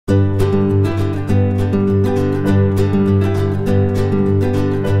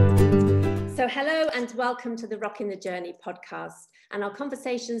welcome to the Rockin' the Journey podcast and our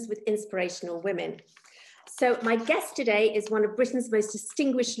conversations with inspirational women. So my guest today is one of Britain's most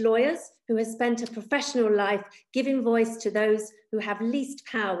distinguished lawyers who has spent a professional life giving voice to those who have least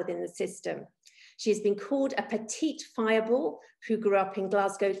power within the system. She has been called a petite fireball who grew up in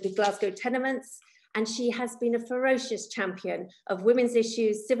Glasgow, the Glasgow tenements, and she has been a ferocious champion of women's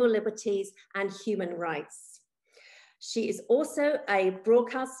issues, civil liberties, and human rights. She is also a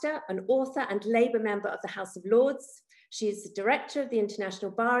broadcaster, an author, and Labour member of the House of Lords. She is the director of the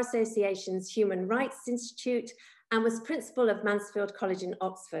International Bar Association's Human Rights Institute and was principal of Mansfield College in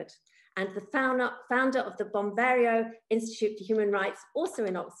Oxford, and the founder of the Bomberio Institute for Human Rights, also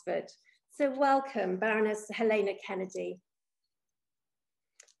in Oxford. So welcome, Baroness Helena Kennedy.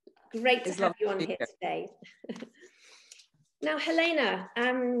 Great to have you on here today. Now, Helena,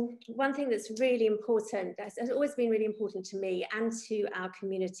 one thing that's really important, has always been really important to me and to our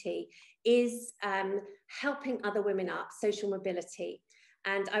community, is helping other women up, social mobility.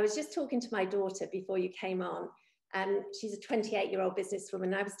 And I was just talking to my daughter before you came on, and she's a 28-year-old businesswoman,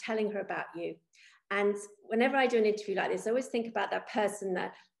 and I was telling her about you. And whenever I do an interview like this, I always think about that person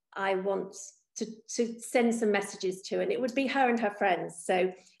that I want to send some messages to, and it would be her and her friends.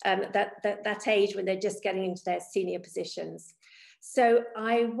 So that age when they're just getting into their senior positions. So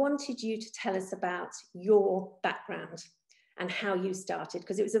I wanted you to tell us about your background and how you started,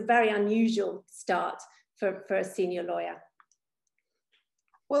 because it was a very unusual start for a senior lawyer.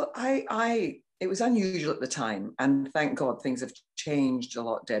 Well, it was unusual at the time, and thank God things have changed a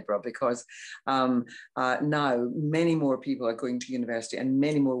lot, Deborah, because now many more people are going to university, and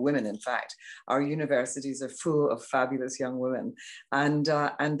many more women, in fact. Our universities are full of fabulous young women, and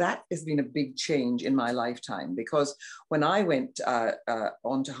that has been a big change in my lifetime, because when I went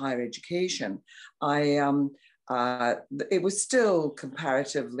on to higher education, it was still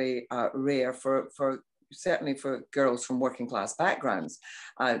comparatively rare for certainly for girls from working class backgrounds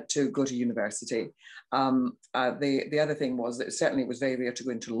to go to university. The other thing was that certainly it was very rare to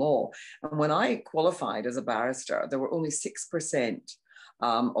go into law. And when I qualified as a barrister, there were only 6%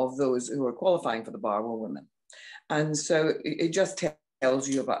 of those who were qualifying for the bar were women. And so it just tells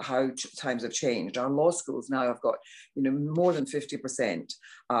you about how times have changed. Our law schools now have got, more than 50%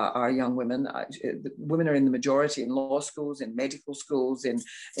 are young women. Women are in the majority in law schools, in medical schools, in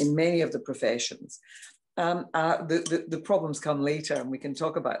many of the professions. The problems come later, and we can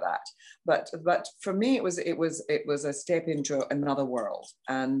talk about that. But for me, it was a step into another world,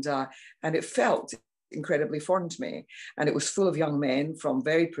 and it felt incredibly foreign to me. And it was full of young men from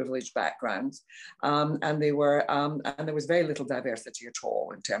very privileged backgrounds, and there was very little diversity at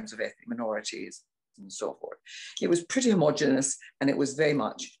all in terms of ethnic minorities and so forth. It was pretty homogenous, and it was very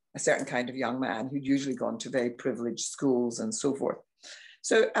much a certain kind of young man who'd usually gone to very privileged schools and so forth.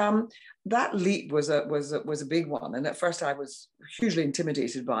 So that leap was a big one, and at first I was hugely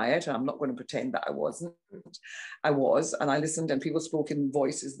intimidated by it. I'm not going to pretend that I wasn't. I was, and I listened, and people spoke in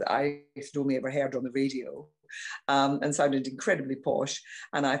voices that I had only ever heard on the radio, and sounded incredibly posh.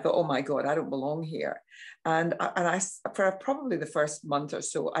 And I thought, oh my God, I don't belong here. And I for probably the first month or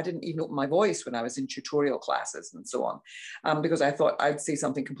so, I didn't even open my voice when I was in tutorial classes and so on, because I thought I'd say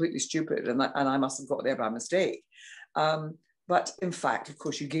something completely stupid, and I must have got there by mistake. But in fact, of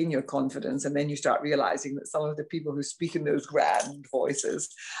course, you gain your confidence, and then you start realizing that some of the people who speak in those grand voices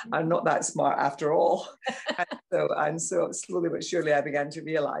are not that smart after all. and so slowly but surely, I began to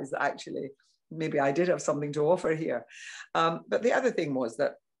realize that actually maybe I did have something to offer here. But the other thing was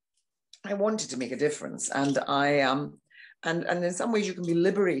that I wanted to make a difference, and and in some ways you can be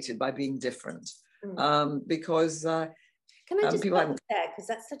liberated by being different, because. Can I just put there, because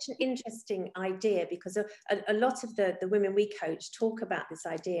that's such an interesting idea, because a lot of the women we coach talk about this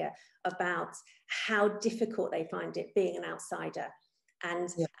idea about how difficult they find it being an outsider,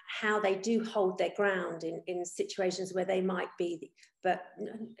 and how they do hold their ground in situations where they might be, but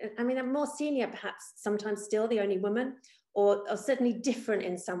I mean, a more senior, perhaps sometimes still the only woman, or certainly different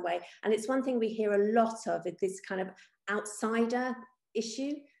in some way. And it's one thing we hear a lot of, this kind of outsider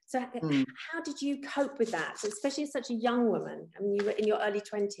issue. So how did you cope with that, especially as such a young woman? I mean, you were in your early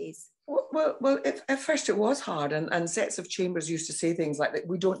 20s. Well, at first it was hard, and sets of chambers used to say things like that.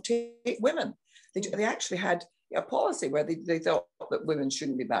 We don't take women. They actually had a policy where they thought that women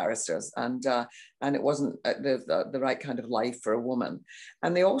shouldn't be barristers, and it wasn't the right kind of life for a woman.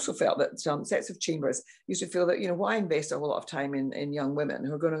 And they also felt that sets of chambers used to feel that, why invest a whole lot of time in young women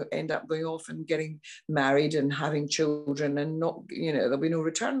who are going to end up going off and getting married and having children, and not, there'll be no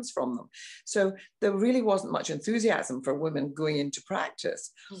returns from them. So there really wasn't much enthusiasm for women going into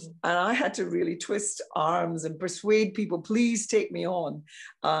practice. Mm-hmm. And I had to really twist arms and persuade people, please take me on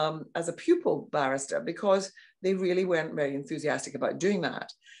as a pupil barrister, because they really weren't very enthusiastic about doing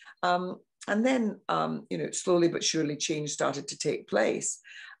that. And then, slowly but surely change started to take place.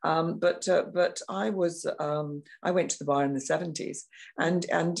 But I went to the bar in the 70s,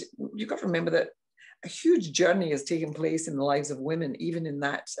 and you've got to remember that a huge journey has taken place in the lives of women, even in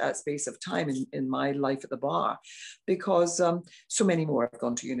that space of time in my life at the bar, because so many more have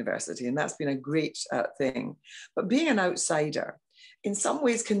gone to university, and that's been a great thing. But being an outsider, in some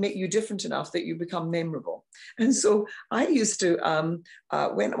ways, can make you different enough that you become memorable. And so I used to,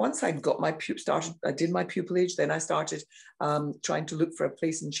 once I got my I did my pupillage, then I started trying to look for a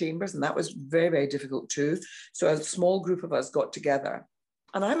place in chambers, and that was very, very difficult too. So a small group of us got together.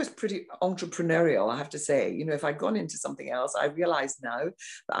 And I was pretty entrepreneurial, I have to say. If I'd gone into something else, I realized now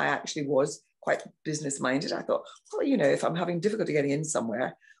that I actually was quite business-minded. I thought, well, if I'm having difficulty getting in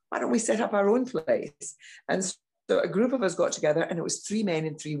somewhere, why don't we set up our own place? And so a group of us got together, and it was 3 men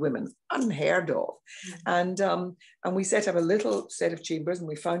and 3 women, unheard of. Mm-hmm. And we set up a little set of chambers, and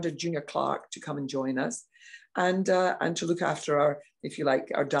we found a junior clerk to come and join us, and to look after our, if you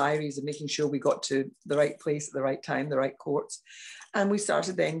like, our diaries, and making sure we got to the right place at the right time, the right courts. And we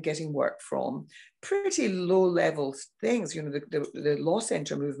started then getting work from pretty low level things. The law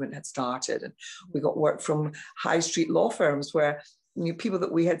centre movement had started, and we got work from high street law firms where people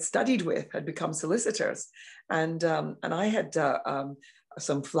that we had studied with had become solicitors. And I had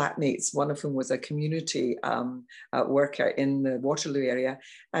some flatmates, one of whom was a community worker in the Waterloo area.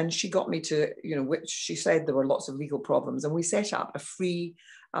 And she got me to, she said there were lots of legal problems. And we set up a free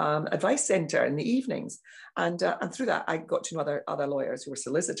advice centre in the evenings. And through that, I got to know other lawyers who were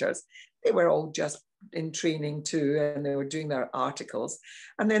solicitors. They were all just in training too, and they were doing their articles.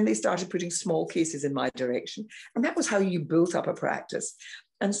 And then they started putting small cases in my direction. And that was how you built up a practice.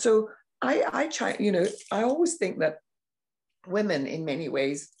 And so I always think that women, in many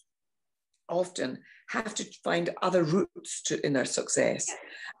ways, often have to find other routes in their success.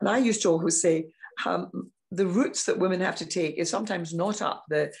 And I used to always say, the routes that women have to take is sometimes not up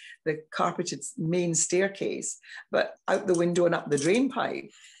the carpeted main staircase, but out the window and up the drain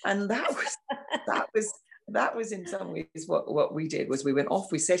pipe. And that was in some ways what we did. Was we went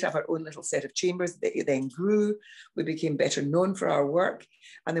off, we set up our own little set of chambers. They then grew. We became better known for our work,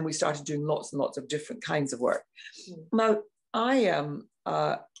 and then we started doing lots and lots of different kinds of work. Now, I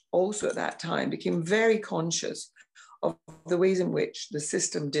also at that time became very conscious of the ways in which the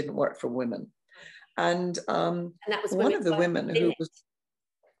system didn't work for women. And that was one of the women who was,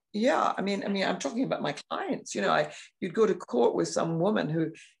 I'm talking about my clients. You'd go to court with some woman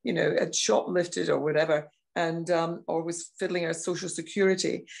who, had shoplifted or whatever, and or was fiddling her social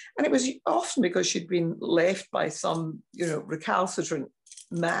security, and it was often because she'd been left by some, recalcitrant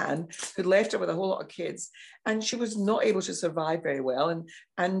man who'd left her with a whole lot of kids, and she was not able to survive very well,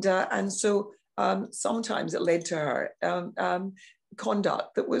 and so sometimes it led to her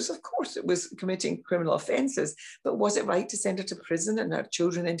conduct that was, of course, it was committing criminal offences, but was it right to send her to prison and her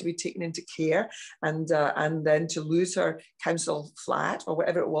children then to be taken into care, and then to lose her council flat or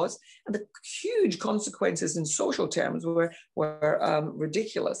whatever it was? And the huge consequences in social terms were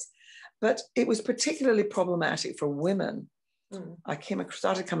ridiculous. But it was particularly problematic for women. I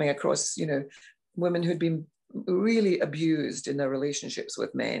started coming across, women who'd been really abused in their relationships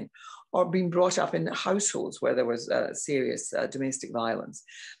with men, or being brought up in households where there was serious domestic violence.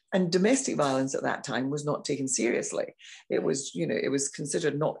 And domestic violence at that time was not taken seriously. It was, it was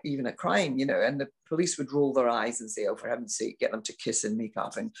considered not even a crime, and the police would roll their eyes and say, oh, for heaven's sake, get them to kiss and make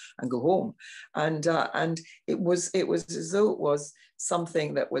up and go home. And it was as though it was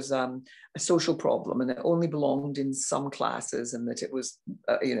something that was a social problem, and it only belonged in some classes, and that it was,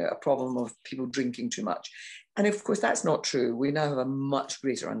 a problem of people drinking too much. And of course, that's not true. We now have a much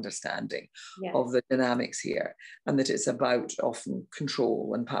greater understanding of the dynamics here, and that it's about often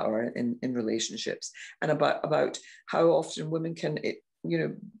control and power in relationships, and about how often women can,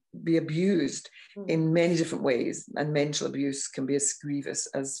 be abused in many different ways, and mental abuse can be as grievous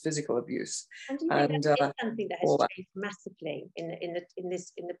as physical abuse. And do you think that is something that has changed massively in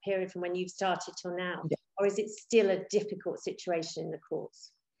the period from when you've started till now, or is it still a difficult situation in the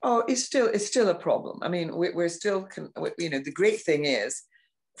courts? Oh, it's still a problem. I mean, we're still, the great thing is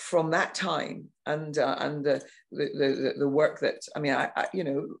from that time and the work that, I mean,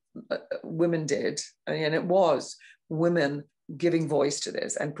 women did, and it was women giving voice to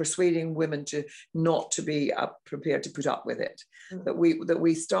this and persuading women to not to be prepared to put up with it. That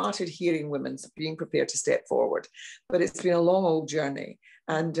we started hearing women being prepared to step forward. But it's been a long old journey.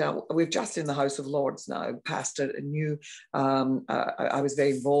 And we've just in the House of Lords now passed a new, I was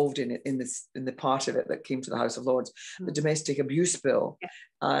very involved in it, in the part of it that came to the House of Lords, the domestic abuse bill.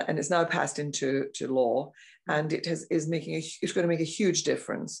 And it's now passed into law. And it's going to make a huge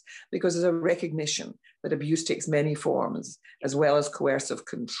difference, because there's a recognition that abuse takes many forms, as well as coercive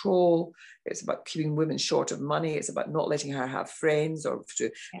control. It's about keeping women short of money. It's about not letting her have friends or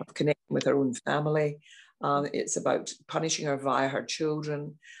to connect with her own family. It's about punishing her via her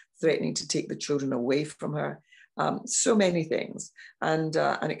children, threatening to take the children away from her. So many things. And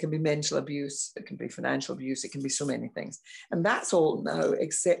it can be mental abuse, it can be financial abuse, it can be so many things. And that's all now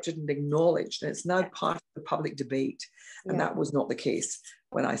accepted and acknowledged. And it's now part of the public debate. And that was not the case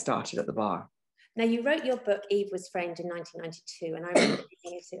when I started at the bar. Now, you wrote your book, Eve Was Framed, in 1992, and I remember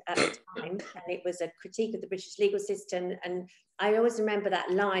reading it at the time, and it was a critique of the British legal system. And I always remember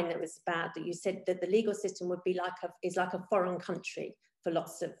that line that was about, that you said that the legal system would be is like a foreign country for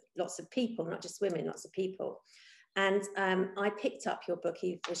lots of people, not just women, lots of people. And I picked up your book,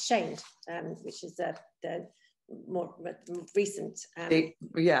 Eve Was Shamed, which is the more recent.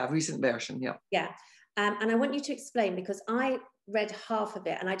 Recent version, Yeah. And I want you to explain, because I read half of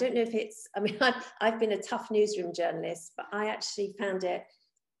it, and I don't know if it's, I mean, I've been a tough newsroom journalist, but I actually found it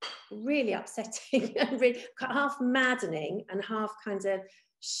really upsetting and really, half maddening and half kind of,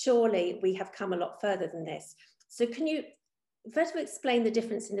 surely we have come a lot further than this. So can you first of all explain the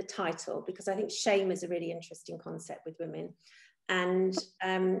difference in the title, because I think shame is a really interesting concept with women, and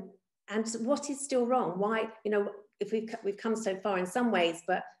what is still wrong? Why, if we've come so far in some ways,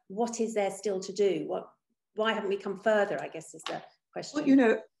 but what is there still to do? Why haven't we come further, I guess, is the question.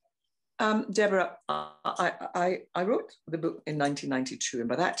 Well, Deborah, I wrote the book in 1992, and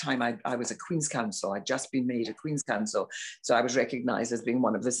by that time I was a Queen's Counsel. I'd just been made a Queen's Counsel, so I was recognised as being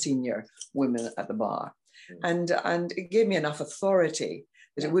one of the senior women at the bar. And it gave me enough authority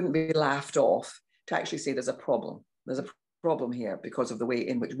that it wouldn't be laughed off to actually say there's a problem. There's a problem here because of the way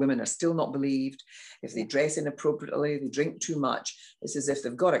in which women are still not believed. If they dress inappropriately, they drink too much, it's as if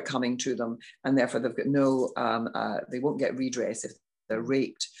they've got it coming to them, and therefore they've got they won't get redress if they're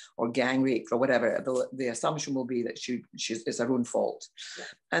raped or gang raped or whatever. The assumption will be that it's her own fault.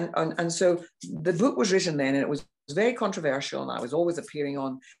 And so the book was written then, and it was very controversial, and I was always appearing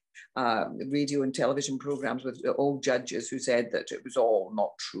on radio and television programs with old judges who said that it was all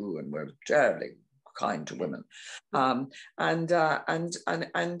not true and were terribly kind to women. And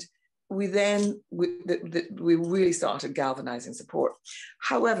we then we really started galvanizing support.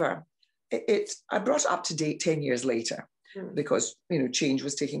 However, I brought it up to date 10 years later, because change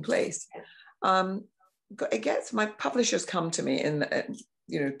was taking place. My publishers come to me in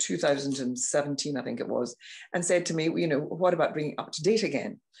 2017, I think it was, and said to me, what about bringing it up to date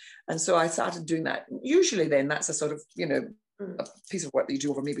again? And so I started doing that. Usually then that's a sort of, a piece of work that you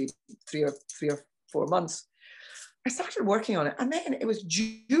do over maybe three or 4 months. I started working on it. And then it was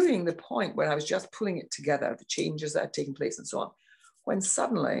during the point when I was just pulling it together, the changes that had taken place and so on, when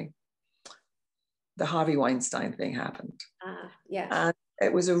suddenly the Harvey Weinstein thing happened. And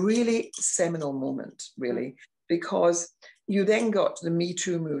it was a really seminal moment, really, because you then got the Me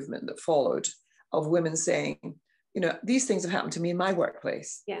Too movement that followed, of women saying, these things have happened to me in my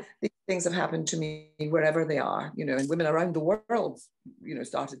workplace. These things have happened to me wherever they are, and women around the world,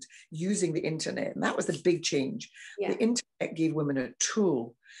 started using the internet. And that was the big change. The internet gave women a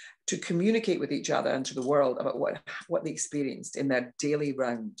tool to communicate with each other and to the world about what they experienced in their daily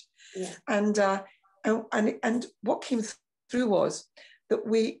round. And what came through was that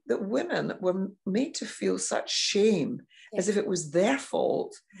women were made to feel such shame, as if it was their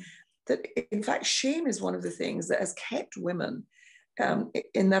fault, that in fact shame is one of the things that has kept women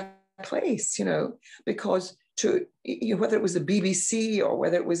in their place, because whether it was the BBC or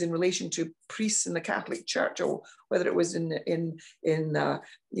whether it was in relation to priests in the Catholic Church, or whether it was in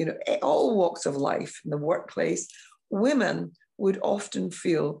all walks of life, in the workplace, women would often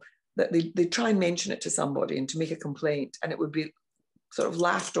feel that they try and mention it to somebody and to make a complaint, and it would be sort of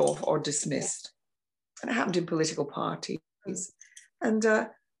laughed off or dismissed. And it happened in political parties.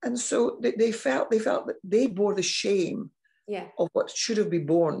 And so they felt that they bore the shame of what should have been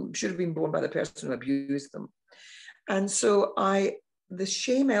borne by the person who abused them. And so the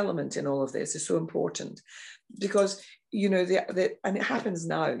shame element in all of this is so important, because, and it happens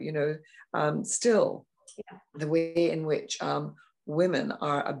now, still, the way in which women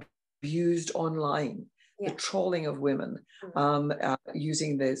are abused online. The trolling of women,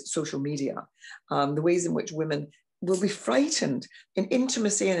 using the social media, the ways in which women will be frightened in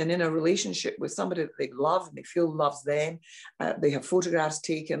intimacy and in a relationship with somebody that they love and they feel loves them. They have photographs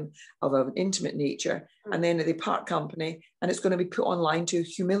taken of an intimate nature, and then they part company, and it's going to be put online to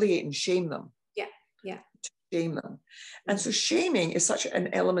humiliate and shame them. To shame them. And so shaming is such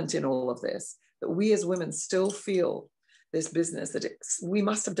an element in all of this, that we as women still feel this business that we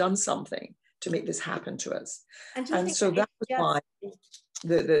must have done something to make this happen to us. And so that was why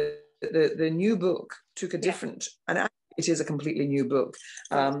the new book took a different, and actually it is a completely new book.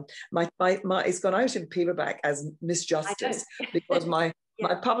 It's gone out in paperback as Miss Justice, because my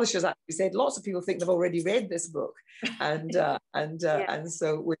publishers actually said lots of people think they've already read this book, and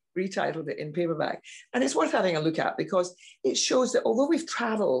so we retitled it in paperback. And it's worth having a look at, because it shows that although we've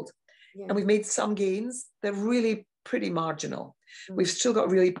travelled and we've made some gains, they're really pretty marginal. We've still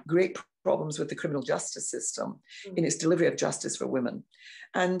got really great problems with the criminal justice system in its delivery of justice for women.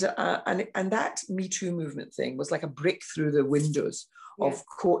 And that Me Too movement thing was like a brick through the windows of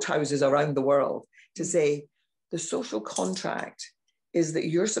courthouses around the world to say the social contract is that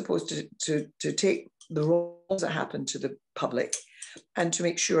you're supposed to take the wrongs that happen to the public and to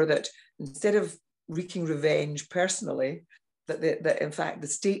make sure that instead of wreaking revenge personally, that in fact the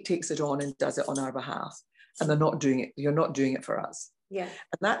state takes it on and does it on our behalf. And they're not doing it. You're not doing it for us. And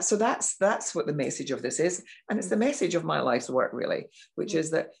that's what the message of this is. And it's the message of my life's work, really, which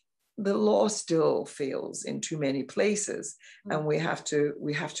is that the law still fails in too many places. And we have to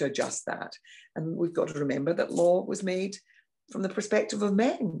adjust that. And we've got to remember that law was made from the perspective of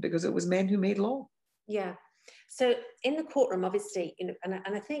men, because it was men who made law. So in the courtroom, obviously, you know,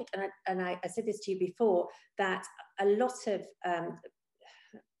 and I think, and I said this to you before, that a lot of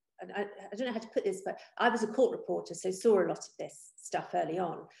I don't know how to put this, but I was a court reporter, so saw a lot of this stuff early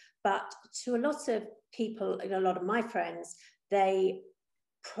on. But to a lot of people, and a lot of my friends, they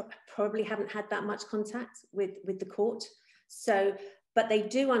probably haven't had that much contact with the court. So, but they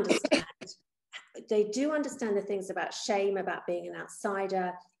do understand. They do understand the things about shame, about being an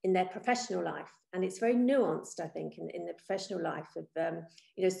outsider in their professional life, and it's very nuanced, I think, in the professional life of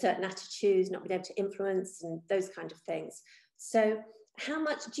you know, certain attitudes, not being able to influence, and those kind of things. So, how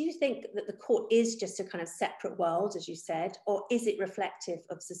much do you think that the court is just a kind of separate world, as you said, or is it reflective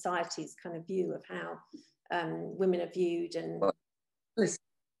of society's kind of view of how women are viewed? And well, listen,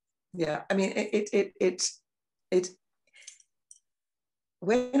 I mean, it.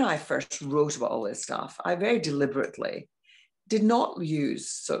 When I first wrote about all this stuff, I very deliberately did not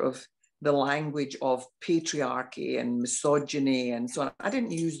use sort of the language of patriarchy and misogyny and so on. I didn't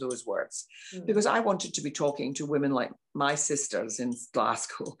use those words because I wanted to be talking to women like my sisters in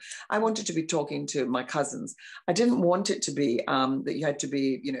Glasgow. I wanted to be talking to my cousins. I didn't want it to be that you had to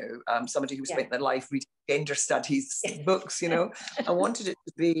be, you know, somebody who spent their life reading gender studies books, you know. I wanted it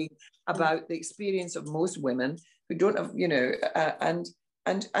to be about the experience of most women who don't have, you know,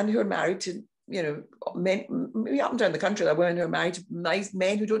 and who are married to, you know, men, maybe up and down the country, there are women who are married to nice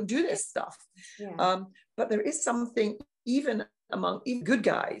men who don't do this stuff. But there is something, even among even good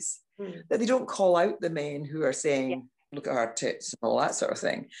guys, that they don't call out the men who are saying, look at our tits and all that sort of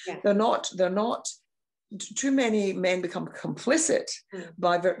thing. They're not, too many men become complicit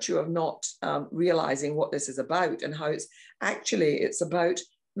by virtue of not realizing what this is about and how it's about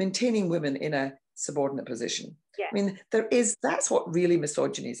maintaining women in a subordinate position. I mean, that's what really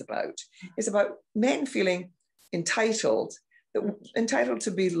misogyny is about. It's about men feeling entitled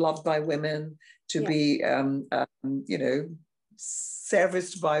to be loved by women, to be, you know,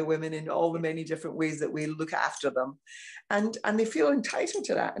 serviced by women in all the many different ways that we look after them. And they feel entitled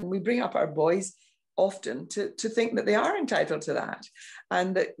to that. And we bring up our boys often to think that they are entitled to that,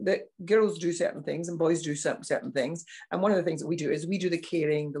 and that girls do certain things and boys do certain things. And one of the things that we do is we do the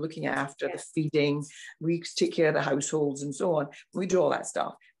caring, the looking after, the feeding, we take care of the households and so on. We do all that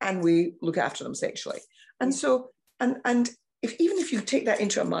stuff, and we look after them sexually. And so, and even if you take that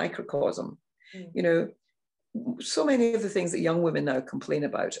into a microcosm, you know, so many of the things that young women now complain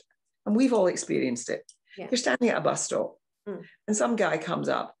about, and we've all experienced it. You're standing at a bus stop and some guy comes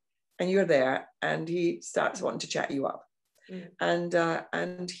up and you're there and he starts wanting to chat you up. And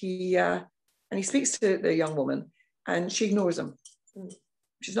he speaks to the young woman and she ignores him.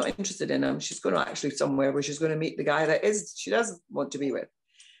 She's not interested in him. She's going to actually somewhere where she's going to meet the guy that she doesn't want to be with.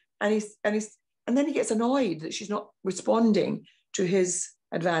 And then he gets annoyed that she's not responding to his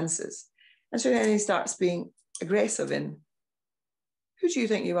advances. And so then he starts being aggressive in, who do you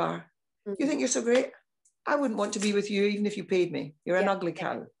think you are? You think you're so great? I wouldn't want to be with you even if you paid me. You're an ugly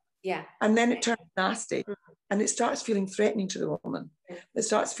cow. Yeah. And then it turns nasty, and it starts feeling threatening to the woman. It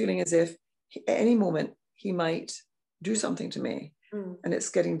starts feeling as if at any moment he might do something to me, and it's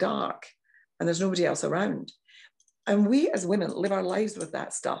getting dark and there's nobody else around. And we as women live our lives with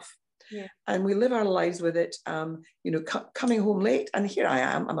that stuff. Yeah. And we live our lives with it, you know, coming home late. And here I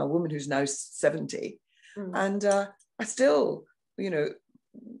am, I'm a woman who's now 70. And I still, you know,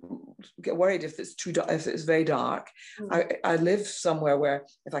 get worried if it's too dark, if it's very dark. I live somewhere where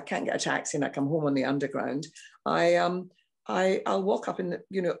if I can't get a taxi and I come home on the underground, I'll walk up in the,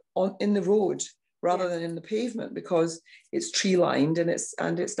 you know, in the road rather than in the pavement, because it's tree lined and it's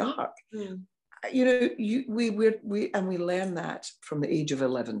dark. You know, we learn that from the age of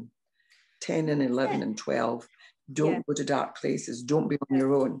 11, 10 and 11 and 12. Don't go to dark places. Don't be on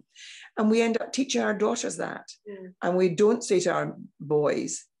your own. And we end up teaching our daughters that. And we don't say to our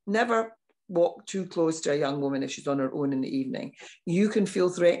boys, never walk too close to a young woman if she's on her own in the evening. You can feel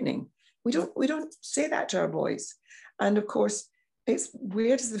threatening. We don't say that to our boys. And of course, it's,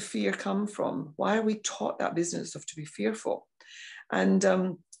 where does the fear come from? Why are we taught that business of to be fearful?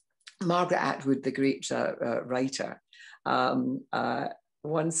 And Margaret Atwood, the great writer,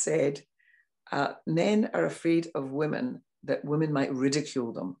 once said, men are afraid of women that women might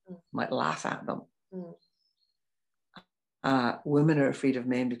ridicule them, might laugh at them. Women are afraid of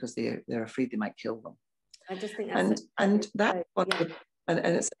men because they're afraid they might kill them. I just think that's and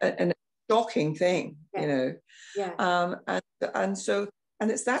it's a shocking thing, you know. And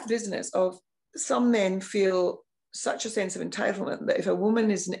it's that business of some men feel such a sense of entitlement that if a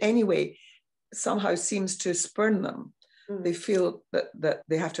woman is in any way somehow seems to spurn them, they feel that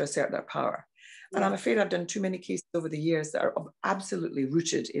they have to assert their power. And I'm afraid I've done too many cases over the years that are absolutely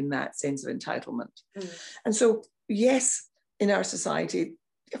rooted in that sense of entitlement. And so, yes, in our society,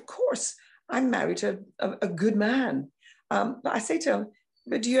 of course, I'm married to a good man. But I say to him,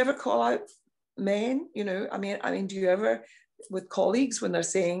 but do you ever call out men? You know, I mean, do you ever, with colleagues when they're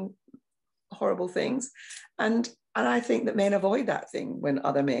saying horrible things? And I think that men avoid that thing when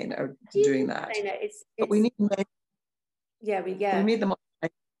other men are doing that. But we need men. We need them.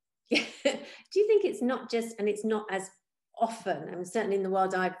 Yeah. Do you think it's not just, and it's not as often, I mean, certainly in the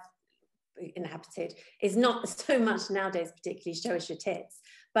world I've inhabited, is not so much nowadays, particularly show us your tits,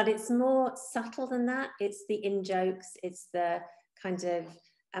 but it's more subtle than that. It's the in-jokes, it's the kind of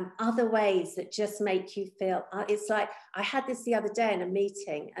other ways that just make you feel, it's like, I had this the other day in a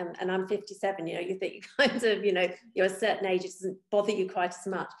meeting, and I'm 57, you know, you think you kind of, you know, you're a certain age, it doesn't bother you quite as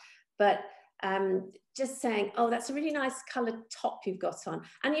much, but just saying, oh, that's a really nice coloured top you've got on.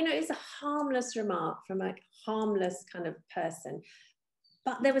 And, you know, it's a harmless remark from a harmless kind of person.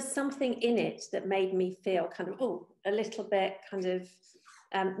 But there was something in it that made me feel kind of, oh, a little bit kind of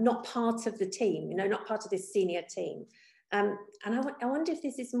not part of the team, you know, not part of this senior team. And I wonder if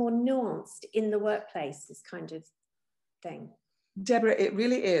this is more nuanced in the workplace, this kind of thing. Deborah, it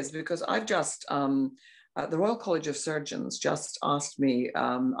really is, because I've just... the Royal College of Surgeons just asked me,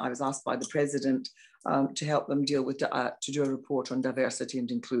 I was asked by the President to help them deal with, to do a report on diversity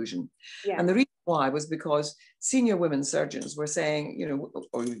and inclusion. And the reason why was because senior women surgeons were saying, you know,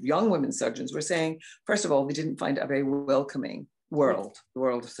 or young women surgeons were saying, first of all, they didn't find it a very welcoming world, the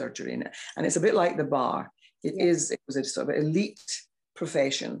world of surgery. And it's a bit like the bar. It was a sort of elite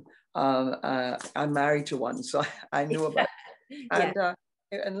profession. I'm married to one, so I know about it. And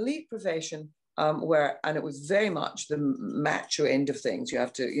an elite profession, and it was very much the macho end of things. You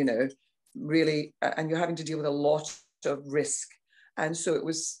have to, you know, really, and you're having to deal with a lot of risk. And so it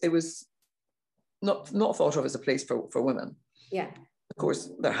was not thought of as a place for women. Of course,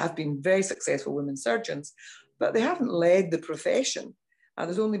 there have been very successful women surgeons, but they haven't led the profession. And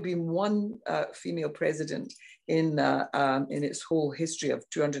there's only been one female president in its whole history of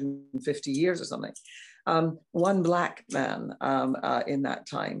 250 years or something. One black man in that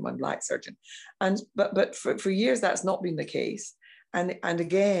time, one black surgeon, but for years that's not been the case, and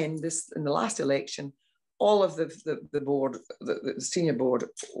again in the last election, all of the board, the senior board,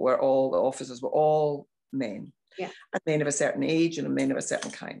 the officers were all men, and men of a certain age and men of a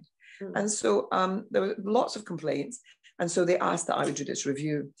certain kind, and so there were lots of complaints, and so they asked that I would do this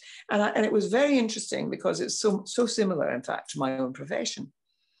review, and it was very interesting because it's so similar, in fact, to my own profession.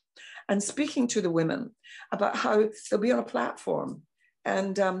 And speaking to the women about how they'll be on a platform,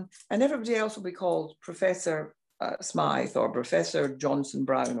 and everybody else will be called Professor Smythe or Professor Johnson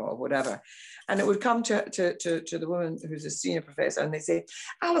Brown or whatever, and it would come to the woman who's a senior professor, and they say,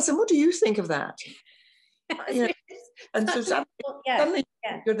 Alison, what do you think of that? You know, and so suddenly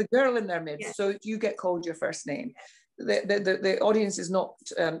you're the girl in their midst, so you get called your first name. the audience is not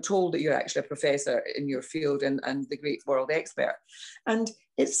told that you're actually a professor in your field and the great world expert. And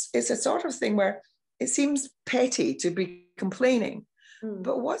it's a sort of thing where it seems petty to be complaining,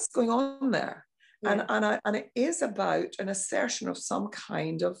 but what's going on there? Yeah. And it is about an assertion of some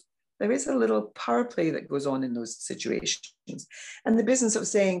kind of, there is a little power play that goes on in those situations. And the business of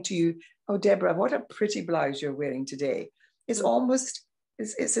saying to you, oh, Deborah, what a pretty blouse you're wearing today. It's almost,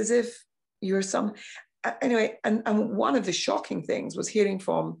 it's as if you're some, anyway, and one of the shocking things was hearing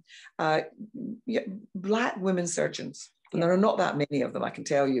from Black women surgeons. And there are not that many of them, I can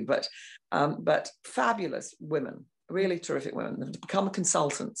tell you, but fabulous women, really terrific women, they've become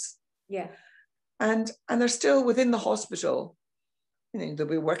consultants. Yeah. And they're still within the hospital, they'll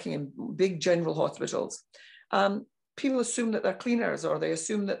be working in big general hospitals. People assume that they're cleaners, or they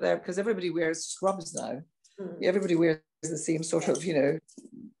assume that they're, because everybody wears scrubs now. Everybody wears the same sort of,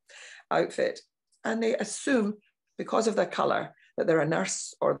 outfit. And they assume because of their color that they're a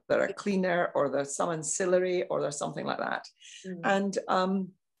nurse, or they're a cleaner, or they're some ancillary, or they're something like that.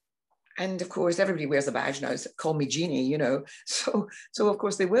 And of course, everybody wears a badge now. Call me Jeannie, So of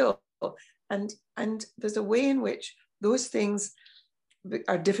course they will. And there's a way in which those things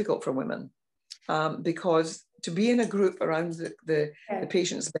are difficult for women, because to be in a group around the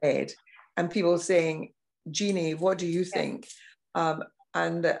patient's bed and people saying, Jeannie, what do you think?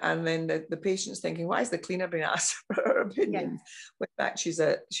 And then the patient's thinking, why is the cleaner being asked for her opinion? When in fact she's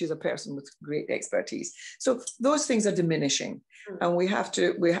a person with great expertise. So those things are diminishing, and we have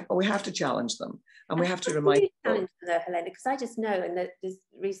to challenge them, and we have to remind them. Helena, because I just know in this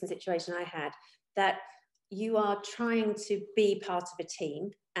recent situation I had that you are trying to be part of a team,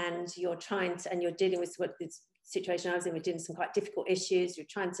 and you're dealing with what this situation I was in. We're dealing with some quite difficult issues. You're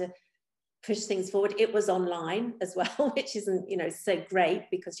trying to push things forward. It was online as well, which isn't, so great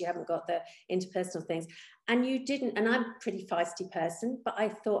because you haven't got the interpersonal things. And you didn't, and I'm a pretty feisty person, but I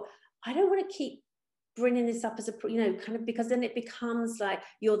thought, I don't want to keep bringing this up as a, kind of, because then it becomes like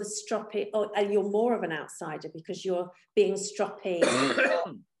you're the stroppy, and you're more of an outsider because you're being stroppy,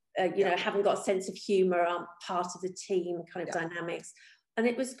 haven't got a sense of humor, aren't part of the team kind of dynamics. And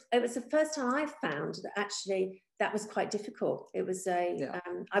it was the first time I found that actually that was quite difficult. It was I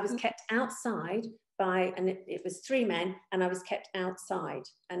was kept outside by, and it was 3 men, and I was kept outside.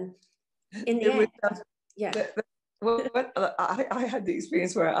 And in the end, I had the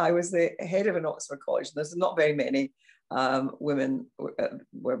experience where I was the head of an Oxford college. There's not very many women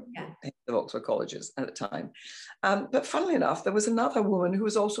were heads of Oxford colleges at the time. But funnily enough, there was another woman who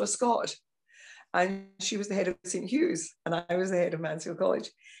was also a Scot. And she was the head of St. Hugh's, and I was the head of Mansfield College.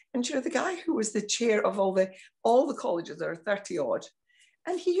 And the guy who was the chair of all the colleges, there are 30 odd,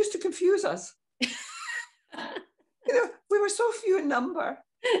 and he used to confuse us. We were so few in number.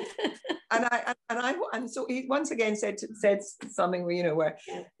 And so he once again said something where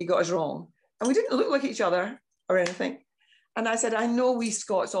he got us wrong, and we didn't look like each other or anything. And I said, I know we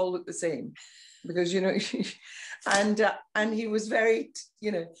Scots all look the same, because and he was very,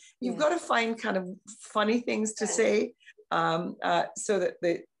 you've got to find kind of funny things to say, so that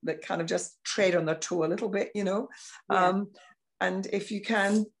they kind of just tread on their toe a little bit, and if you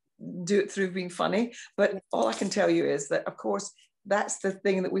can do it through being funny. But all I can tell you is that, of course, that's the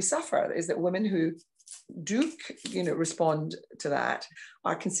thing that we suffer, is that women who do respond to that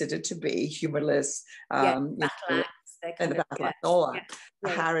are considered to be humorless, and the battle act, all that, a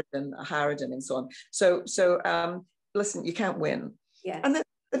Harridan and so on. So listen, you can't win. And then,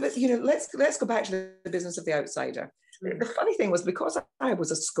 let's go back to the business of the outsider. The funny thing was, because I was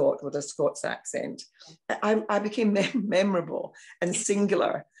a Scot with a Scots accent, I became memorable and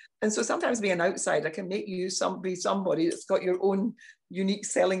singular. And so sometimes being an outsider can make you be somebody that's got your own unique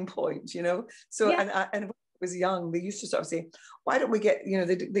selling point, So and when I was young, they used to sort of say, why don't we get,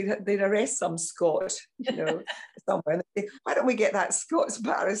 they'd arrest some Scot, somewhere, and they'd say, why don't we get that Scots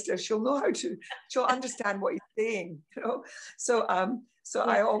barrister? She'll understand what he's saying, So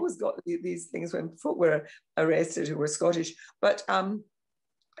I always got these things when folk were arrested who were Scottish. But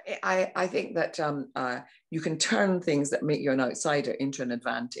I think that you can turn things that make you an outsider into an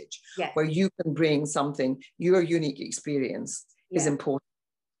advantage, where you can bring something, your unique experience is important.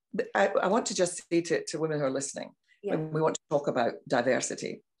 I want to just say to women who are listening, when we want to talk about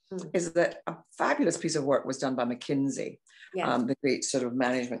diversity, is that a fabulous piece of work was done by McKinsey, the great sort of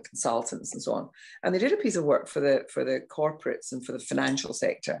management consultants and so on. And they did a piece of work for the corporates and for the financial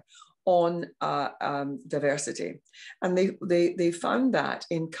sector on diversity. And they found that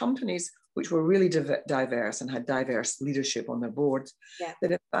in companies which were really diverse and had diverse leadership on their boards,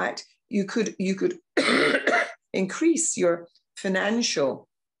 that in fact you could increase your financial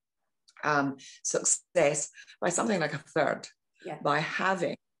success by something like a third, by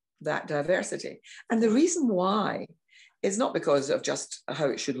having that diversity. And the reason why is not because of just how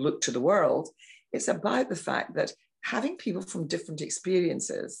it should look to the world. It's about the fact that having people from different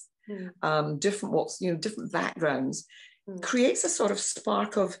experiences, different walks, different backgrounds, creates a sort of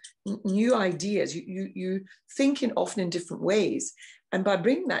spark of new ideas. You think often in different ways. And by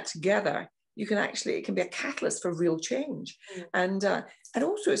bringing that together, it can be a catalyst for real change. And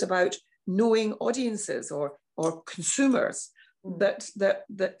also it's about knowing audiences or consumers that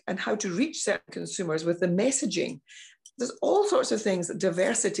and how to reach certain consumers with the messaging. There's all sorts of things that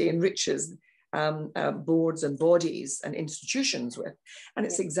diversity enriches boards and bodies and institutions with. And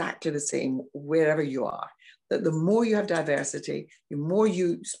it's exactly the same wherever you are. That the more you have diversity, the more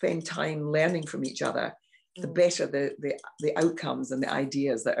you spend time learning from each other, the better the outcomes and the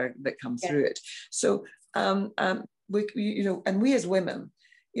ideas that come through it. So we as women,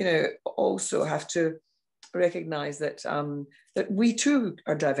 also have to recognize that that we too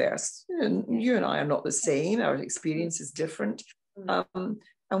are diverse. You and I are not the same. Our experience is different, and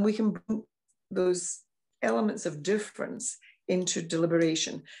we can bring those elements of difference into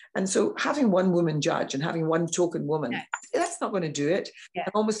deliberation. And so having one woman judge and having one token woman, that's not going to do it.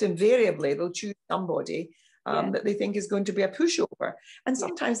 And almost invariably they'll choose somebody that they think is going to be a pushover. And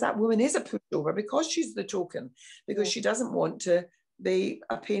sometimes that woman is a pushover because she's the token, because she doesn't want to be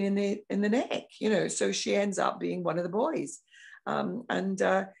a pain in the neck, so she ends up being one of the boys. And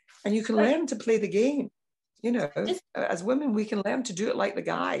you can learn to play the game. As women, we can learn to do it like the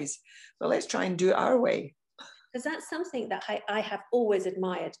guys. But let's try and do it our way. Because that's something that I have always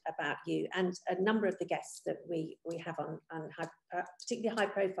admired about you and a number of the guests that we have on particularly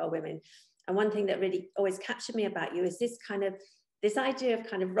high-profile women. And one thing that really always captured me about you is this idea of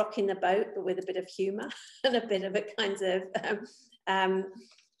kind of rocking the boat, but with a bit of humour and a bit of a kind of... and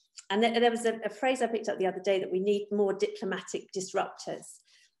there was a phrase I picked up the other day that we need more diplomatic disruptors.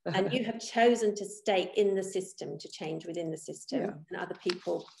 And you have chosen to stay in the system, to change within the system, and other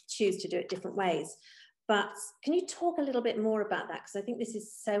people choose to do it different ways. But can you talk a little bit more about that? Because I think this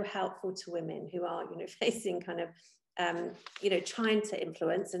is so helpful to women who are, facing kind of, trying to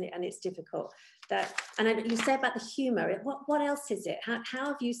influence, and it's difficult. And you say about the humour. What else is it? How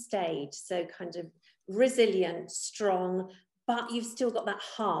have you stayed so kind of resilient, strong, but you've still got that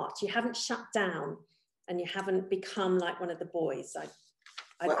heart? You haven't shut down, and you haven't become like one of the boys.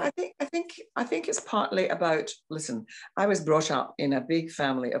 I think it's partly about, listen, I was brought up in a big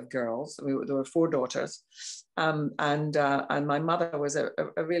family of girls. There were 4 daughters, and my mother was a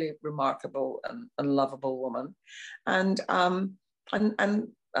really remarkable and lovable woman, and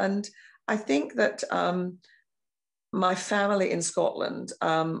I think that my family in Scotland,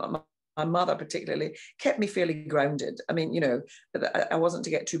 my mother particularly, kept me fairly grounded. I mean, I wasn't to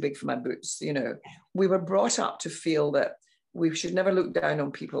get too big for my boots. We were brought up to feel that we should never look down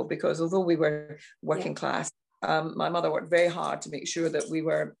on people, because although we were working class, my mother worked very hard to make sure that we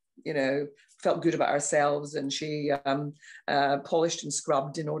were, felt good about ourselves, and she polished and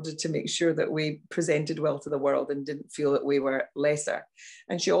scrubbed in order to make sure that we presented well to the world and didn't feel that we were lesser.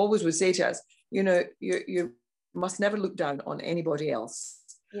 And she always would say to us, you must never look down on anybody else.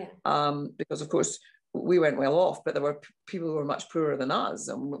 Because of course we weren't well off, but there were people who were much poorer than us,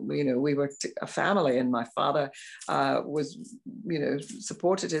 and we were a family, and my father was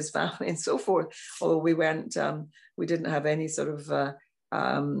supported his family and so forth, although we didn't have any sort of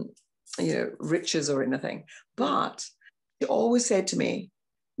riches or anything. But she always said to me,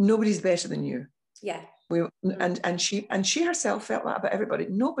 nobody's better than you. And she herself felt that about everybody.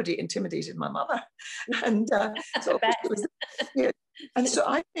 Nobody intimidated my mother. And so it was, and so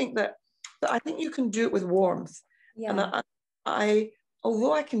I think that I think you can do it with warmth. And I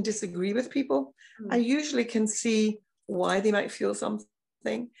although I can disagree with people, I usually can see why they might feel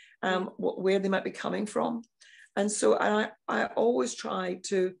something, where they might be coming from. And so I always try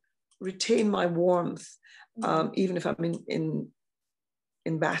to retain my warmth, even if I'm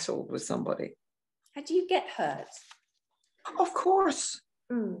in battle with somebody. How do you get hurt? Of course.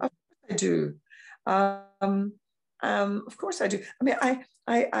 Of course I do. Of course I do. I mean, I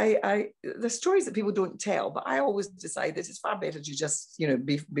the stories that people don't tell, but I always decide that it's far better to just,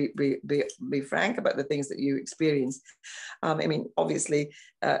 be frank about the things that you experience. I mean, obviously,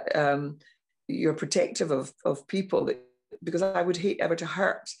 you're protective of people because I would hate ever to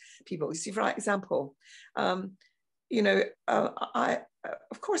hurt people. You see, for example, of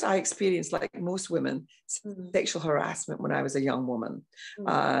course, I experienced, like most women, sexual harassment when I was a young woman,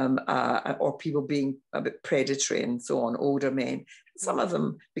 or people being a bit predatory and so on, older men. Some of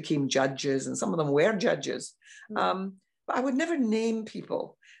them became judges and some of them were judges. But I would never name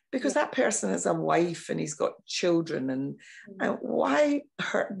people because that person has a wife and he's got children, and why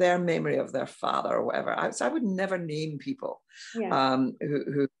hurt their memory of their father or whatever? So I would never name people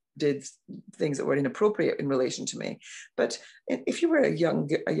who did things that were inappropriate in relation to me. But if you were a young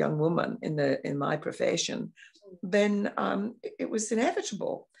woman in my profession, then it was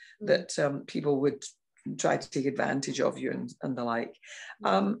inevitable that people would try to take advantage of you and the like.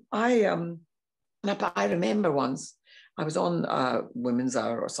 I remember once I was on Women's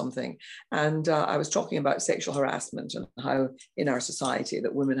Hour or something, and I was talking about sexual harassment and how in our society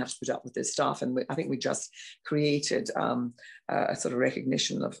that women have to put up with this stuff. And I think we just created a sort of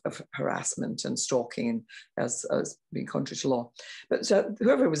recognition of harassment and stalking as being contrary to law. But so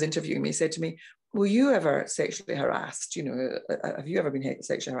whoever was interviewing me said to me, were you ever sexually harassed? You know, have you ever been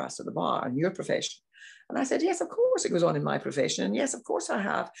sexually harassed at the bar in your profession? And I said, yes, of course it goes on in my profession. And yes, of course I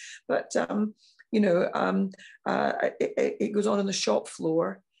have. But it goes on the shop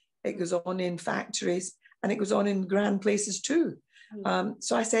floor, it goes on in factories, and it goes on in grand places too.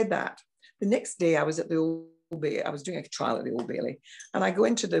 So I said that. The next day I was at the Old Bailey. I was doing a trial at the Old Bailey, and I go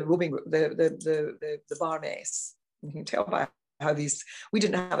into the robing the bar mess. You can tell by how we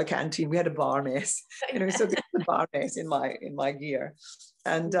didn't have a canteen, we had a bar mess. So there's the bar mess in my gear,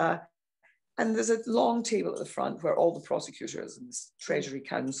 and there's a long table at the front where all the prosecutors and the Treasury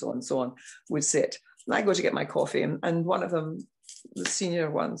Council and so on would sit. And I go to get my coffee, and one of them, the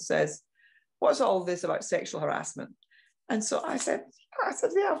senior one, says, what's all this about sexual harassment? And so I said,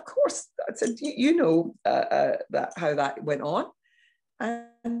 yeah, of course. I said, you know how that went on.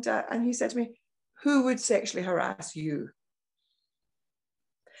 And he said to me, who would sexually harass you?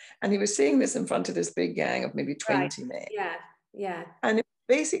 And he was saying this in front of this big gang of maybe 20 men. Yeah. And it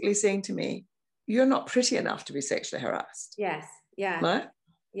was basically saying to me, you're not pretty enough to be sexually harassed. Yes. Yeah. Right?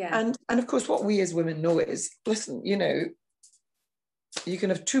 Yeah. And of course, what we as women know is, listen, you can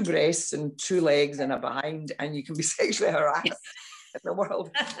have 2 breasts and 2 legs and a behind, and you can be sexually harassed in the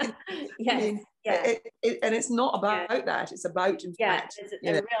world. Yes. And it's not about that. It's about, in fact,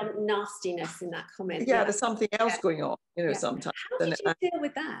 there's a real nastiness in that comment. Yeah, there's something else going on, sometimes. How did you deal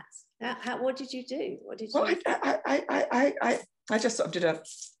with that? What did you do? I just sort of did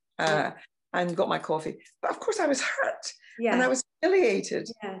and got my coffee. But of course I was hurt. Yeah. And I was humiliated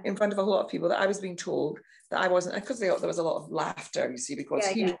in front of a lot of people that I was being told that I wasn't, because there was a lot of laughter, you see, because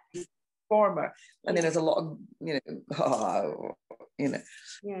he was a performer, and then there's a lot of, and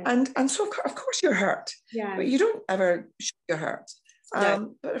so of course you're hurt, but you don't ever show you're hurt.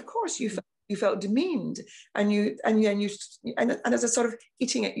 But of course you felt demeaned, and as a sort of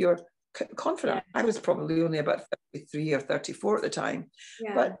eating at your confidence. I was probably only about 33 or 34 at the time,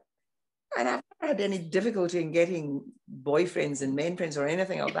 and I've never had any difficulty in getting boyfriends and men friends or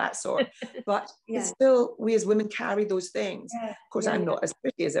anything of that sort. But it's still, we as women carry those things. Of course, I'm not as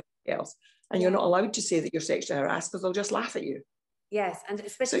pretty as everybody else. And you're not allowed to say that you're sexually harassed, because they'll just laugh at you. Yes, and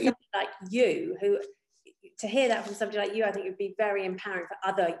especially somebody like you, who, to hear that from somebody like you, I think it would be very empowering for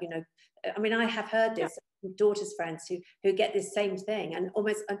other, I mean, I have heard this from daughter's friends who get this same thing, and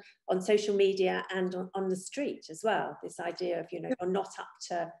almost on social media and on the street as well, this idea of, you're not up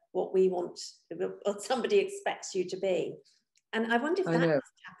to what we want, what somebody expects you to be. And I wonder if that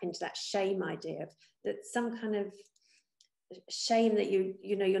tap into that shame idea, that some kind of shame that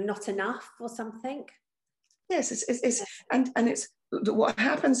you're not enough or something. Yes, it's what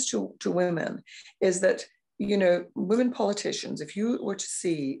happens to women is that, women politicians, if you were to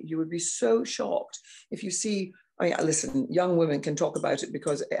see, you would be so shocked if you see, listen, young women can talk about it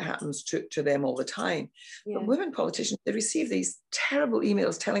because it happens to them all the time. But women politicians, they receive these terrible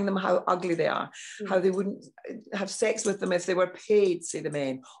emails telling them how ugly they are, how they wouldn't have sex with them if they were paid, say the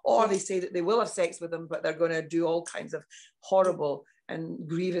men, or they say that they will have sex with them, but they're going to do all kinds of horrible and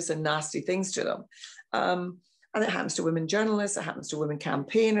grievous and nasty things to them. And it happens to women journalists, it happens to women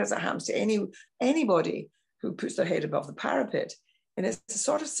campaigners, it happens to anybody who puts their head above the parapet. And it's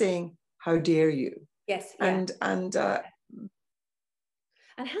sort of saying, how dare you? Yes. And how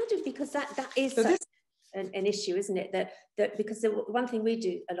do, because that is so an issue, isn't it? That because the one thing we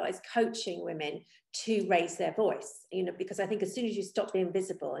do a lot is coaching women to raise their voice, because I think as soon as you stop being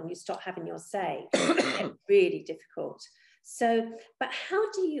visible and you stop having your say, it's really difficult. So, but how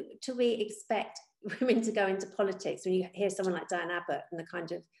do we expect women to go into politics when you hear someone like Diane Abbott and the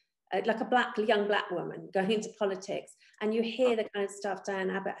kind of like a young black woman going into politics, and you hear the kind of stuff Diane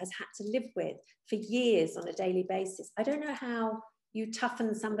Abbott has had to live with for years on a daily basis? I don't know how you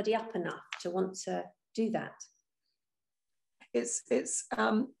toughen somebody up enough to want to do that. It's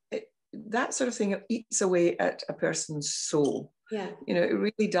that sort of thing eats away at a person's soul. Yeah, it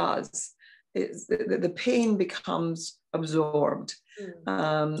really does. The pain becomes absorbed.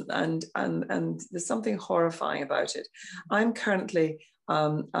 And there's something horrifying about it. I'm currently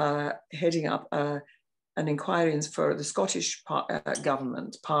heading up an inquiry for the Scottish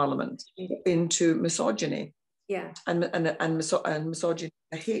government, Parliament, into misogyny. Yeah. And misogyny,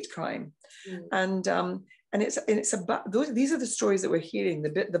 a hate crime. And it's about these are the stories that we're hearing,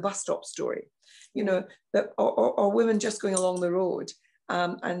 the bus stop story, you know, that or women just going along the road,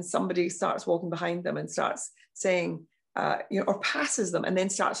 and somebody starts walking behind them and starts saying, you know, or passes them and then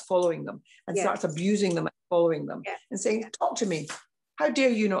starts following them and starts abusing them and following them and saying, talk to me. How dare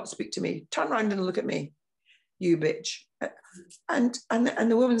you not speak to me? Turn around and look at me, you bitch. And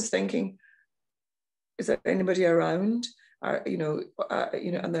the woman's thinking, is there anybody around? You know,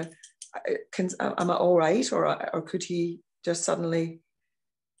 and am I all right? Or could he just suddenly,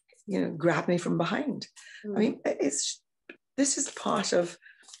 you know, grab me from behind? I mean, this is part of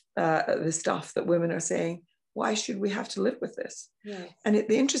the stuff that women are saying, why should we have to live with this? And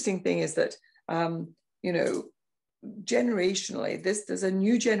the interesting thing is that, you know, generationally, there's a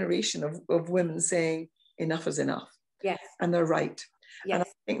new generation of women saying enough is enough. Yes. And they're right. Yes. And I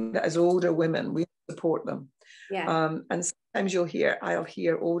think that as older women, we support them. Yeah. And sometimes I'll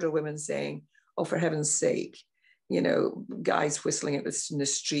hear older women saying, oh, for heaven's sake, you know, guys whistling in the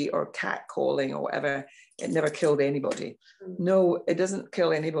street or cat calling or whatever, it never killed anybody. No, it doesn't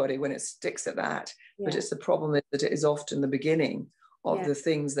kill anybody when it sticks at that. But it's the problem is that it is often the beginning of the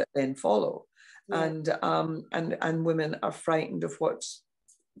things that then follow. And women are frightened of what,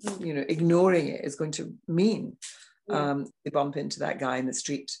 you know, ignoring it is going to mean. They bump into that guy in the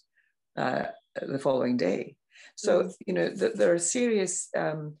street the following day. So, you know, there are serious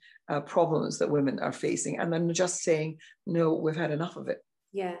problems that women are facing, and I'm just saying, no, we've had enough of it.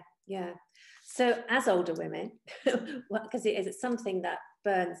 Yeah, yeah. So as older women, because it's something that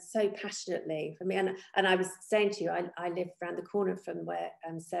burns so passionately for me, and I was saying to you, I live around the corner from where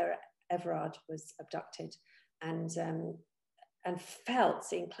Sarah Everard was abducted, and felt,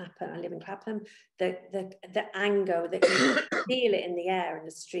 seeing Clapham, I live in Clapham, the anger, that you feel it in the air in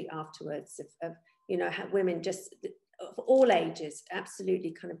the street afterwards of you know, how women just of all ages,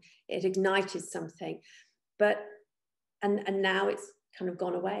 absolutely kind of, it ignited something. But and now it's kind of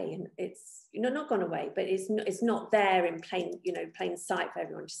gone away, and it's, you know, not gone away, but it's not there in plain sight for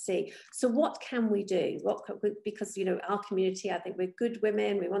everyone to see. So what can we do? Because, you know, our community, I think we're good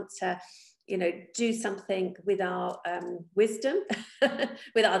women, we want to, you know, do something with our wisdom,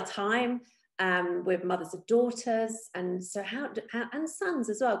 with our time. We're mothers of daughters, and so how and sons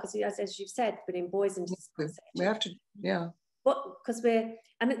as well, because as you've said, putting boys into this conversation. We have to, yeah. Because the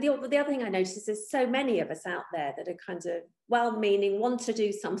other thing I noticed is there's so many of us out there that are kind of well-meaning, want to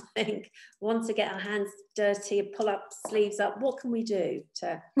do something, want to get our hands dirty, pull up sleeves up. What can we do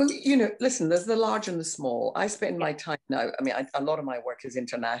to? Well, you know, listen, there's the large and the small. I spend my time now. I mean, a lot of my work is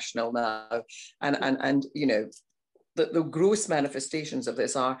international now, and you know, the gross manifestations of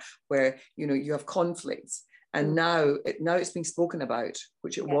this are where, you know, you have conflicts, and now it's being spoken about,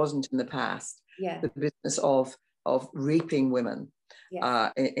 which it wasn't in the past. The business of raping women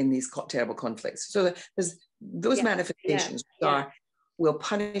in these terrible conflicts. So there's those manifestations are, we'll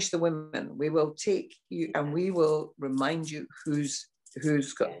punish the women, we will take you, and we will remind you who's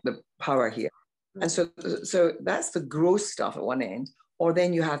got the power here. And so that's the gross stuff at one end. Or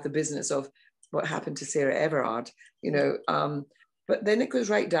then you have the business of what happened to Sarah Everard, you know, but then it goes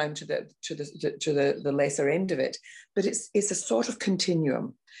right down to the lesser end of it. But it's a sort of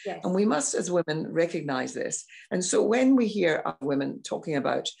continuum. And we must, as women, recognize this. And so when we hear women talking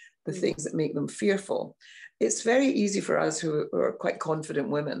about the things that make them fearful, it's very easy for us who are quite confident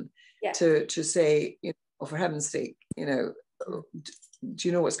women to say, you know, oh, for heaven's sake, you know, do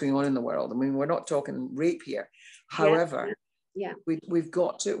you know what's going on in the world? I mean, we're not talking rape here. However, we've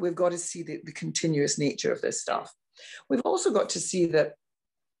got to see the continuous nature of this stuff. We've also got to see that,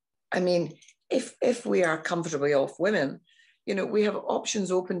 I mean, if we are comfortably off women, you know, we have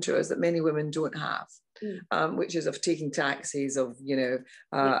options open to us that many women don't have, which is of taking taxis, of, you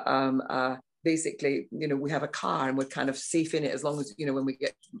know, basically, you know, we have a car and we're kind of safe in it as long as, you know, when we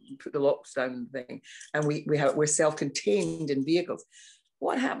put the locks down thing, and we're self-contained in vehicles.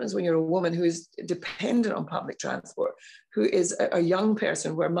 What happens when you're a woman who is dependent on public transport, who is a young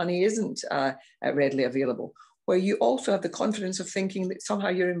person where money isn't readily available, where you also have the confidence of thinking that somehow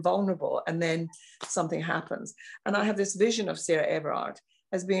you're invulnerable and then something happens? And I have this vision of Sarah Everard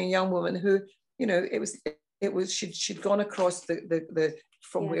as being a young woman who, you know, she'd gone across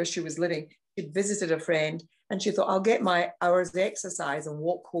from where she was living. She'd visited a friend and she thought, I'll get my hour's exercise and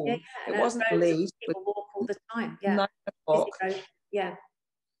walk home. It wasn't late. People walk all the time. 9 o'clock. Yeah.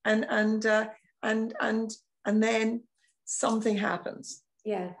 And then something happens.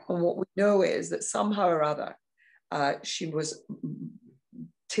 Yeah. And what we know is that somehow or other, she was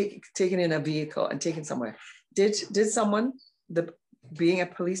taken in a vehicle and taken somewhere. Did someone, being a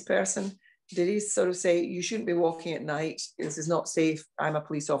police person, did he sort of say, you shouldn't be walking at night, this is not safe, I'm a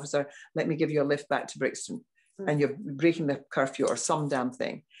police officer, let me give you a lift back to Brixton, and you're breaking the curfew or some damn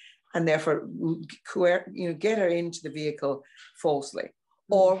thing, and therefore get her into the vehicle falsely?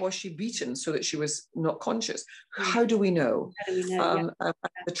 Or was she beaten so that she was not conscious? How do we know? How do we know?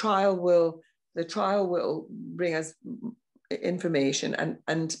 The trial will bring us information,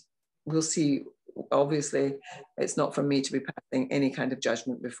 and we'll see. Obviously, it's not for me to be passing any kind of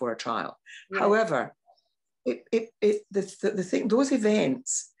judgment before a trial. Yeah. However, the thing, those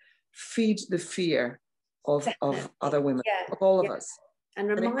events feed the fear of other women, of all of us, and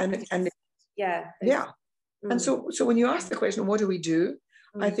remind us. And so when you ask the question, what do we do?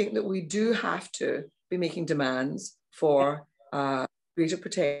 I think that we do have to be making demands for greater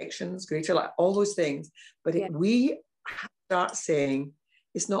protections, all those things. But we start saying,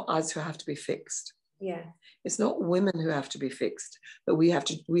 it's not us who have to be fixed. Yeah. It's not women who have to be fixed, but we have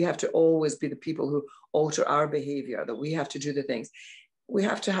to always be the people who alter our behavior, that we have to do the things. We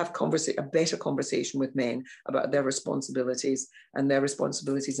have to have a better conversation with men about their responsibilities and their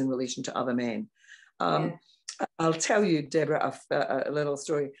responsibilities in relation to other men. I'll tell you, Deborah, a little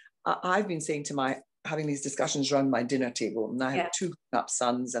story. I've been saying having these discussions around my dinner table, and I have 2 grown-up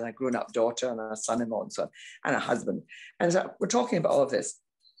sons and a grown-up daughter and a son-in-law and so on, and a husband. And so we're talking about all of this.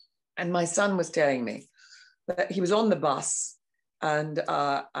 And my son was telling me that he was on the bus and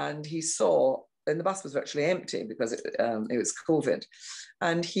he saw, and the bus was virtually empty because it was COVID.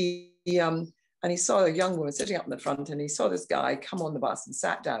 And he saw a young woman sitting up in the front, and he saw this guy come on the bus and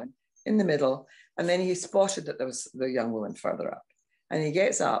sat down in the middle. And then he spotted that there was the young woman further up. And he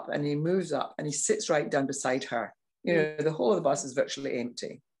gets up and he moves up and he sits right down beside her. The whole of the bus is virtually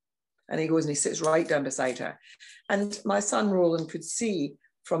empty. And he goes and he sits right down beside her. And my son Roland could see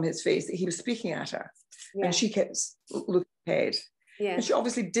from his face that he was speaking at her. Yeah. And she kept looking ahead. Yeah. And she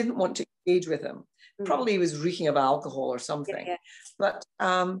obviously didn't want to engage with him. Probably he was reeking of alcohol or something. Yeah. But,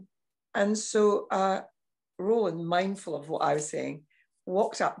 and so Roland, mindful of what I was saying,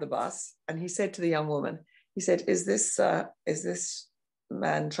 walked up the bus and he said to the young woman, he said, is this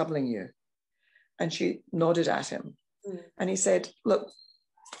man troubling you? And she nodded at him. And he said, look,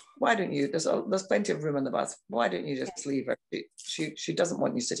 why don't you, there's plenty of room on the bus, why don't you just leave her? She doesn't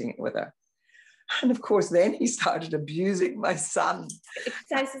want you sitting with her. And of course, then he started abusing my son.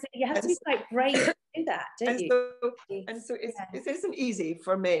 You have to be quite brave to do that, don't you? And so it isn't easy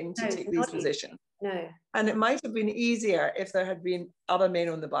for men to take these positions. No. And it might have been easier if there had been other men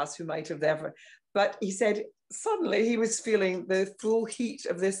on the bus who might have ever. But he said suddenly he was feeling the full heat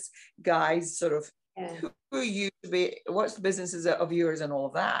of this guy's sort of, who are you to be, what's the businesses of yours and all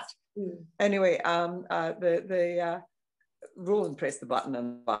of that. Anyway, Roland pressed the button on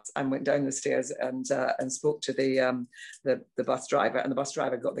the bus and went down the stairs and spoke to the bus driver, and the bus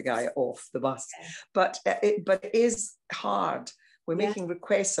driver got the guy off the bus. But it is hard. We're making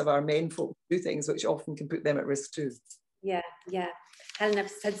requests of our men folk to do things which often can put them at risk too. Yeah. Helen,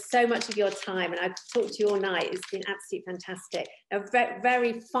 I've had so much of your time, and I've talked to you all night. It's been absolutely fantastic.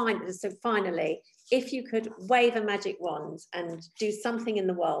 Very fine. So finally, if you could wave a magic wand and do something in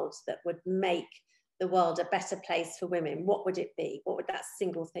the world that would make the world a better place for women, what would it be? What would that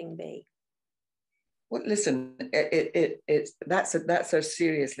single thing be? Well, listen, that's a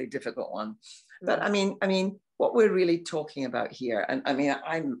seriously difficult one. But I mean, what we're really talking about here, and I mean,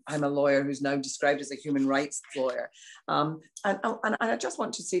 I'm a lawyer who's now described as a human rights lawyer, and I just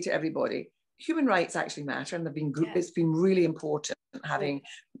want to say to everybody, human rights actually matter, and it's been really important having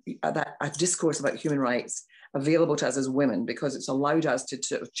a discourse about human rights available to us as women, because it's allowed us to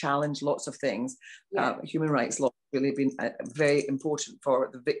sort of challenge lots of things. Human rights law has really been very important for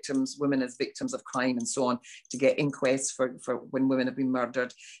the victims, women as victims of crime and so on, to get inquests for when women have been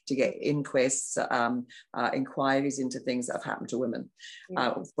murdered, to get inquests, inquiries into things that have happened to women,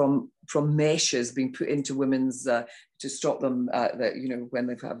 from meshes being put into women's to stop them, when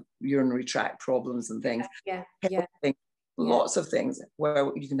they've had urinary tract problems and things. Lots of things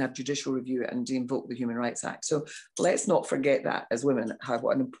where you can have judicial review and invoke the Human Rights Act. So let's not forget that as women,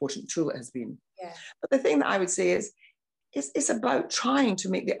 what an important tool it has been. But the thing that I would say is it's about trying to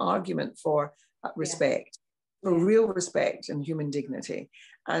make the argument for respect, for real respect and human dignity.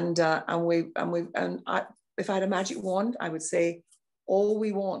 And if I had a magic wand, I would say all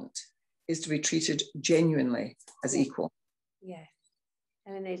we want is to be treated genuinely as equal.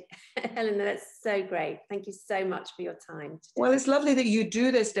 Helena, that's so great. Thank you so much for your time today. Well, it's lovely that you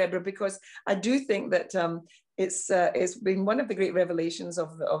do this, Deborah, because I do think that it's been one of the great revelations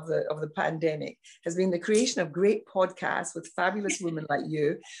of the pandemic, has been the creation of great podcasts with fabulous women like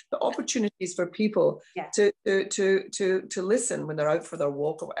you, the opportunities for people to listen when they're out for their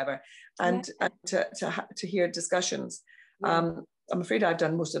walk or whatever, and to hear discussions. I'm afraid I've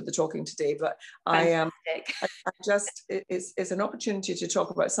done most of the talking today, but I just, it's an opportunity to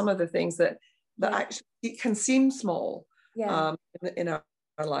talk about some of the things that actually it can seem small in our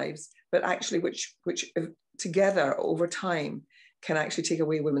lives, but actually which together over time can actually take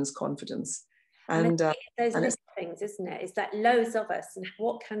away women's confidence. And those little things, isn't it? Is that loads of us, and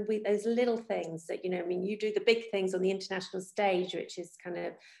what can we, those little things that, you know, I mean, you do the big things on the international stage, which is kind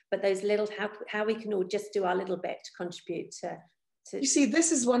of, but those little, how we can all just do our little bit to contribute to. You see,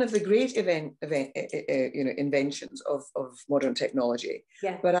 this is one of the great inventions of modern technology.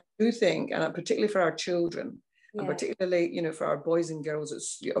 But I do think, and particularly for our children, and particularly, you know, for our boys and girls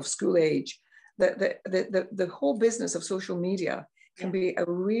of school age, that the whole business of social media can be a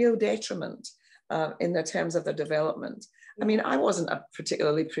real detriment in the terms of their development. I mean, I wasn't a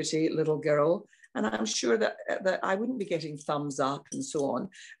particularly pretty little girl, and I'm sure that I wouldn't be getting thumbs up and so on,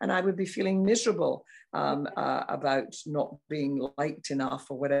 and I would be feeling miserable about not being liked enough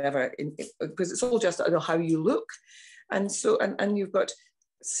or whatever, because it's all just how you look. And so, and you've got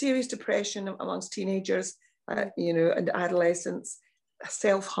serious depression amongst teenagers, you know, and adolescents,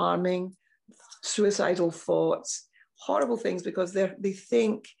 self-harming, suicidal thoughts, horrible things, because they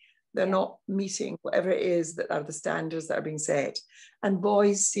think they're not meeting whatever it is that are the standards that are being set. And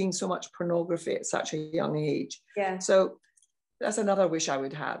boys seeing so much pornography at such a young age. So that's another wish I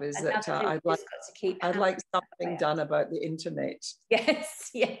would have, is that I'd like something done about the internet.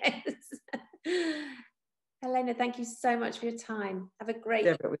 Yes. Helena, thank you so much for your time. Have a great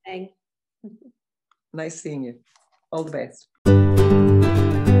evening. Nice seeing you. All the best.